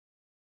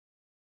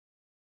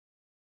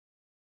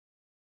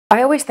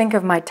I always think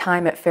of my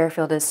time at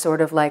Fairfield as sort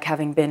of like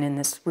having been in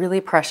this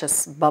really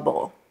precious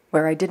bubble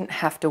where I didn't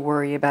have to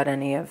worry about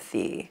any of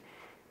the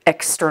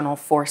external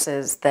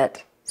forces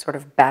that sort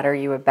of batter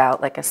you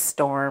about like a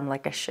storm,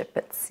 like a ship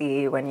at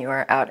sea when you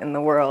are out in the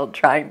world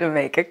trying to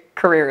make a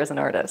career as an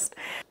artist.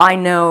 I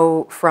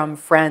know from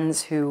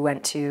friends who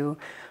went to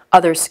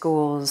other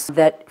schools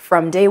that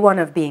from day one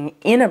of being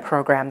in a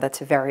program that's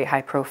very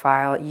high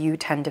profile, you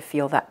tend to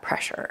feel that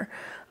pressure.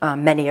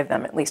 Many of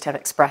them at least have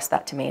expressed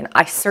that to me, and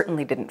I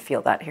certainly didn't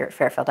feel that here at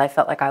Fairfield. I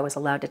felt like I was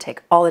allowed to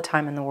take all the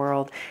time in the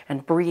world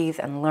and breathe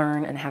and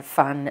learn and have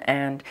fun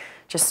and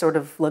just sort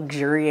of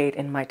luxuriate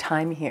in my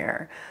time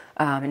here.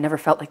 It never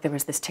felt like there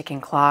was this ticking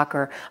clock,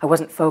 or I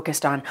wasn't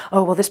focused on,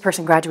 oh, well, this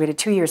person graduated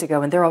 2 years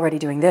ago and they're already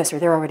doing this or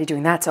they're already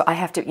doing that, so I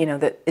have to,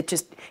 that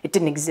it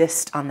didn't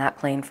exist on that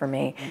plane for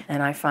me.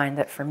 And I find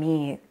that for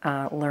me,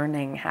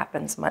 learning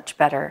happens much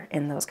better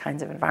in those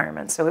kinds of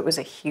environments. So it was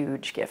a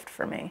huge gift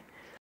for me.